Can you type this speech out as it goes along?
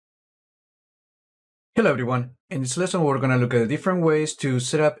Hello everyone, in this lesson we're going to look at different ways to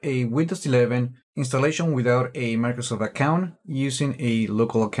set up a Windows 11 installation without a Microsoft account using a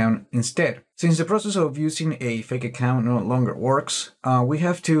local account instead. Since the process of using a fake account no longer works, we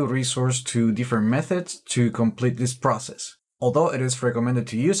have to resort to different methods to complete this process. Although it is recommended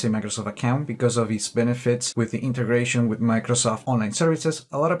to use a Microsoft account because of its benefits with the integration with Microsoft online services,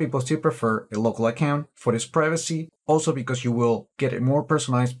 a lot of people still prefer a local account for its privacy, also because you will get a more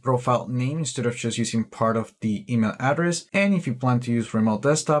personalized profile name instead of just using part of the email address, and if you plan to use remote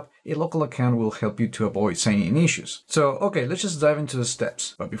desktop, a local account will help you to avoid sign-in issues. So okay, let's just dive into the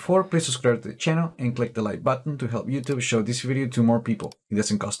steps. But before, please subscribe to the channel and click the like button to help YouTube show this video to more people. It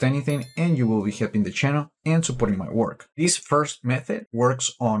doesn't cost anything and you will be helping the channel and supporting my work. This first method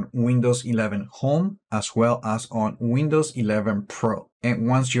works on Windows 11 Home as well as on Windows 11 Pro. And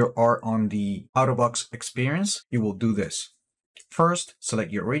once you are on the out-of-box experience, you will do this. First,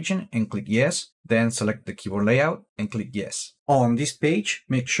 select your region and click yes, then select the keyboard layout and click yes. On this page,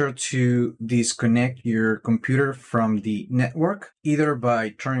 make sure to disconnect your computer from the network, either by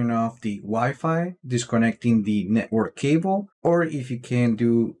turning off the Wi-Fi, disconnecting the network cable, or if you can't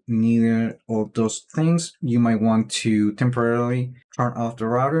do neither of those things, you might want to temporarily turn off the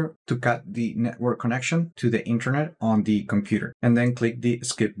router to cut the network connection to the internet on the computer, and then click the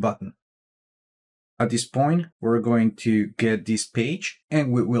skip button. At this point, we're going to get this page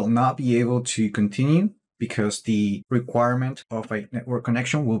and we will not be able to continue because the requirement of a network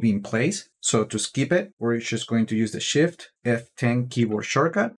connection will be in place. So to skip it, we're just going to use the Shift F10 keyboard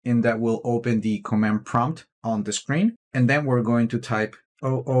shortcut, and that will open the command prompt on the screen. And then we're going to type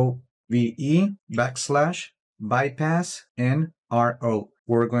OOVE/bypassnro.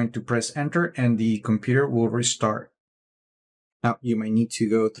 We're going to press enter and the computer will restart. Now, you might need to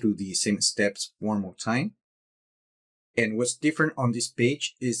go through the same steps one more time. And what's different on this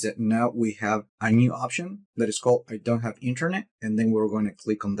page is that now we have a new option that is called I don't have internet. And then we're going to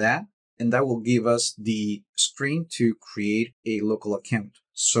click on that. And that will give us the screen to create a local account.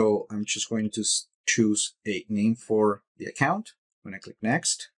 So I'm just going to choose a name for the account. I'm going to click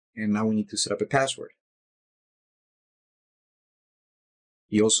next. And now we need to set up a password.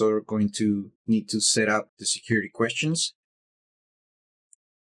 You also are going to need to set up the security questions.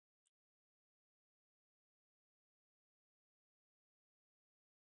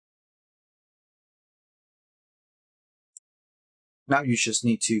 Now you just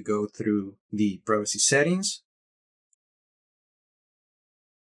need to go through the privacy settings.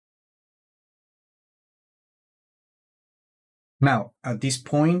 Now, at this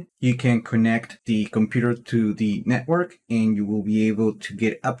point, you can connect the computer to the network and you will be able to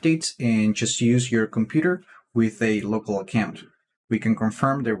get updates and just use your computer with a local account. We can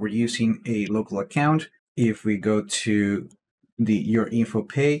confirm that we're using a local account. If we go to the Your Info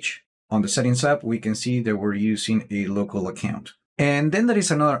page on the Settings app, we can see that we're using a local account. And then there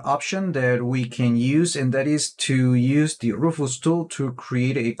is another option that we can use, and that is to use the Rufus tool to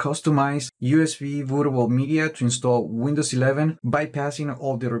create a customized USB bootable media to install Windows 11, bypassing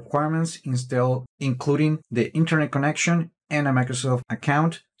all the requirements, including the internet connection and a Microsoft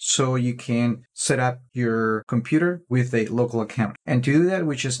account, so you can set up your computer with a local account. And to do that,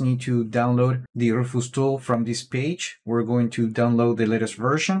 we just need to download the Rufus tool from this page. We're going to download the latest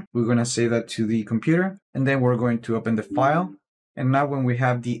version. We're going to save that to the computer, and then we're going to open the file. And now when we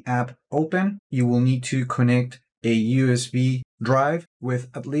have the app open, you will need to connect a USB drive with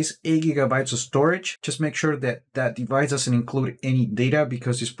at least 8 GB of storage. Just make sure that that device doesn't include any data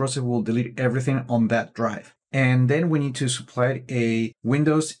because this process will delete everything on that drive. And then we need to supply a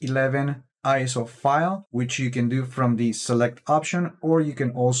Windows 11 ISO file, which you can do from the select option, or you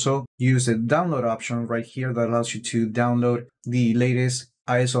can also use the download option right here that allows you to download the latest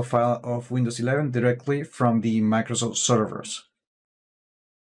ISO file of Windows 11 directly from the Microsoft servers.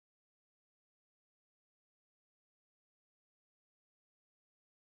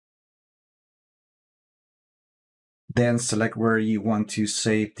 Then select where you want to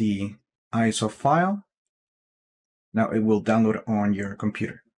save the ISO file. Now it will download on your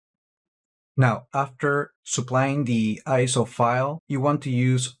computer. Now, after supplying the ISO file, you want to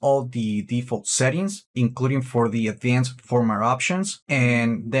use all the default settings, including for the advanced format options,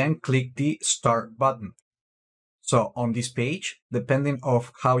 and then click the Start button. So on this page, depending on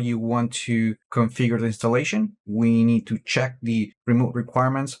how you want to configure the installation, we need to check the remote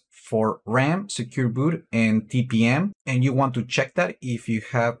requirements for RAM, Secure Boot, and TPM. And you want to check that if you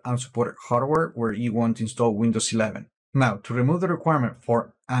have unsupported hardware where you want to install Windows 11. Now, to remove the requirement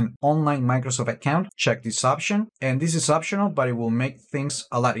for an online Microsoft account, check this option. And this is optional, but it will make things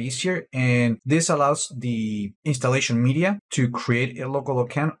a lot easier. And this allows the installation media to create a local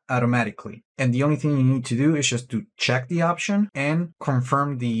account automatically. And the only thing you need to do is just to check the option and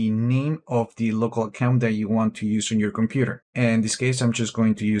confirm the name of the local account that you want to use on your computer. And in this case, I'm just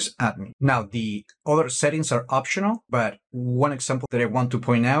going to use admin. Now, the other settings are optional, but one example that I want to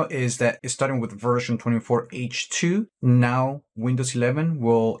point out is that starting with version 24H2, now Windows 11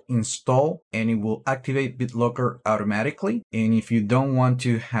 will install and it will activate BitLocker automatically. And if you don't want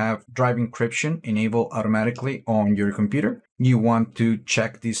to have drive encryption enabled automatically on your computer, you want to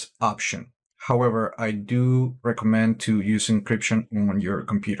check this option. However, I do recommend to use encryption on your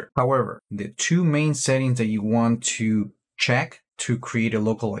computer. However, the two main settings that you want to check to create a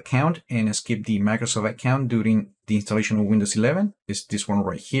local account and skip the Microsoft account during the installation of Windows 11 is this one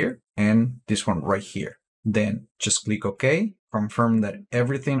right here and this one right here. Then just click OK, confirm that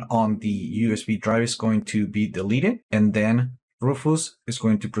everything on the USB drive is going to be deleted, and then Rufus is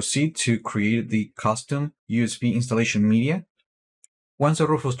going to proceed to create the custom USB installation media. Once the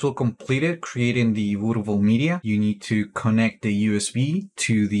Rufus tool completed creating the bootable media, you need to connect the USB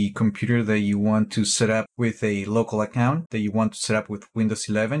to the computer that you want to set up with a local account, that you want to set up with Windows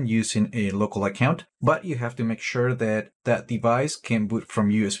 11 using a local account. But you have to make sure that that device can boot from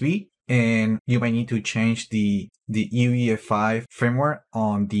USB, and you might need to change the UEFI firmware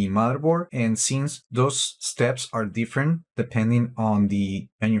on the motherboard. And since those steps are different depending on the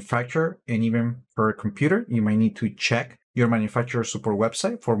manufacturer and even per computer, you might need to check your manufacturer support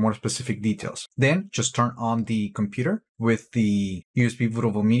website for more specific details. Then just turn on the computer with the USB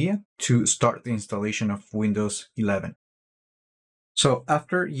bootable media to start the installation of Windows 11. So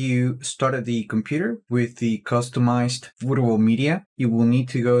after you started the computer with the customized bootable media, you will need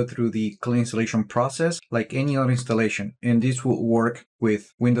to go through the clean installation process like any other installation. And this will work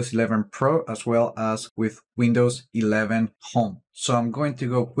with Windows 11 Pro as well as with Windows 11 Home. So I'm going to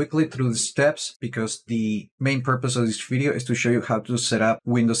go quickly through the steps because the main purpose of this video is to show you how to set up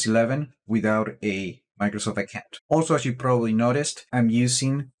Windows 11 without a Microsoft account. Also, as you probably noticed, I'm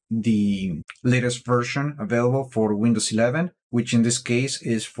using the latest version available for Windows 11, which in this case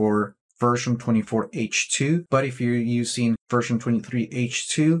is for version 24H2. But if you're using version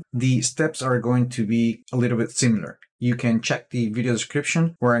 23H2, the steps are going to be a little bit similar. You can check the video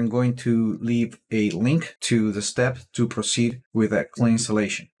description where I'm going to leave a link to the step to proceed with a clean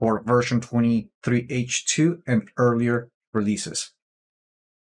installation for version 23H2 and earlier releases.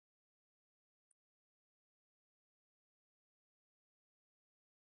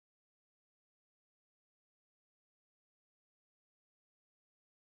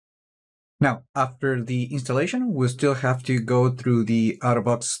 Now, after the installation, we'll still have to go through the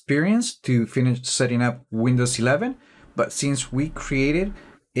out-of-box experience to finish setting up Windows 11. But since we created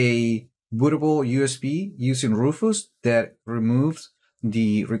a bootable USB using Rufus that removes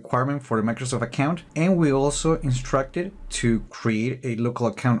the requirement for the Microsoft account, and we also instructed to create a local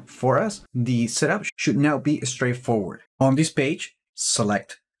account for us, the setup should now be straightforward. On this page,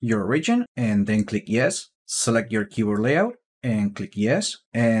 select your region and then click yes. Select your keyboard layout and click yes.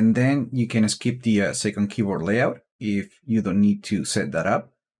 And then you can skip the second keyboard layout if you don't need to set that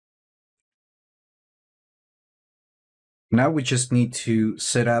up. Now we just need to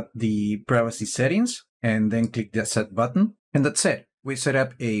set up the privacy settings and then click the set button. And that's it. We set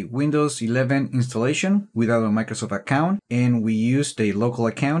up a Windows 11 installation without a Microsoft account, and we used a local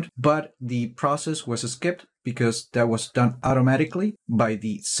account, but the process was skipped because that was done automatically by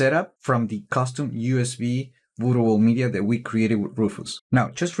the setup from the custom USB bootable media that we created with Rufus. Now,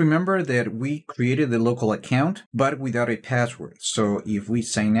 just remember that we created the local account, but without a password. So if we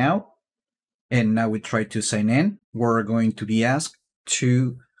sign out, and now we try to sign in, we're going to be asked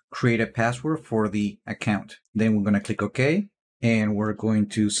to create a password for the account. Then we're going to click OK, and we're going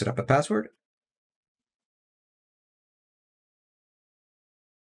to set up a password.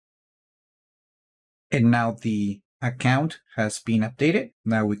 And now the account has been updated.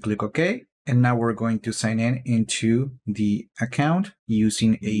 Now we click OK, and now we're going to sign in into the account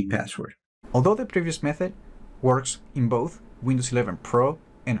using a password. Although the previous method works in both Windows 11 Pro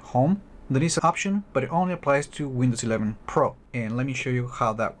and Home, there is an option, but it only applies to Windows 11 Pro. And let me show you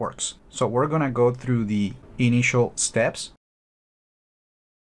how that works. So we're going to go through the initial steps.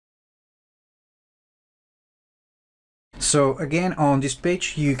 So again, on this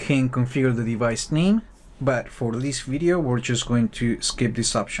page, you can configure the device name, but for this video, we're just going to skip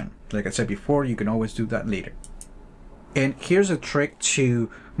this option. Like I said before, you can always do that later. And here's a trick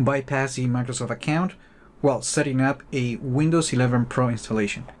to bypass the Microsoft account while setting up a Windows 11 Pro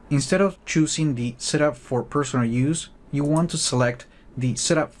installation. Instead of choosing the setup for personal use, you want to select the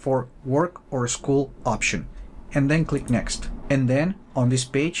setup for work or school option, and then click next. And then on this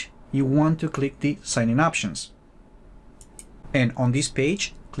page, you want to click the sign in options. And on this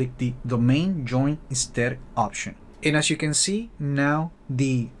page, click the domain join instead option. And as you can see, now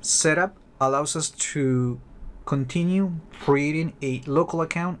the setup allows us to continue creating a local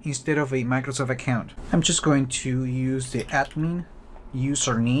account instead of a Microsoft account. I'm just going to use the admin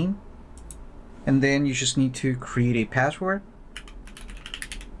username, and then you just need to create a password.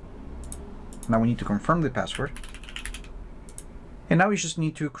 Now we need to confirm the password. And now you just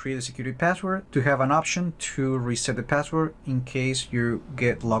need to create a security password to have an option to reset the password in case you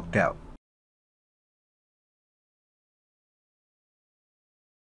get locked out.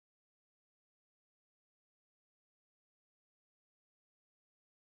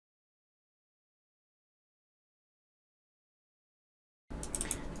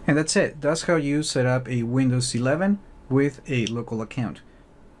 And that's it. That's how you set up a Windows 11 with a local account.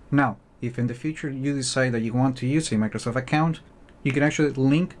 Now, if in the future you decide that you want to use a Microsoft account, you can actually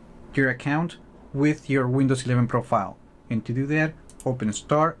link your account with your Windows 11 profile. And to do that, open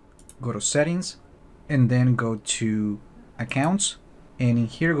Start, go to Settings, and then go to Accounts. And in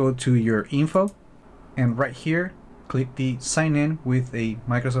here, go to your info. And right here, click the Sign in with a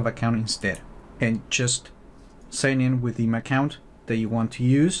Microsoft account instead. And just sign in with the account that you want to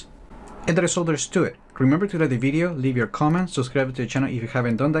use. And that is all there is to it. Remember to like the video, leave your comments, subscribe to the channel if you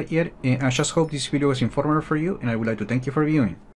haven't done that yet, and I just hope this video was informative for you, and I would like to thank you for viewing.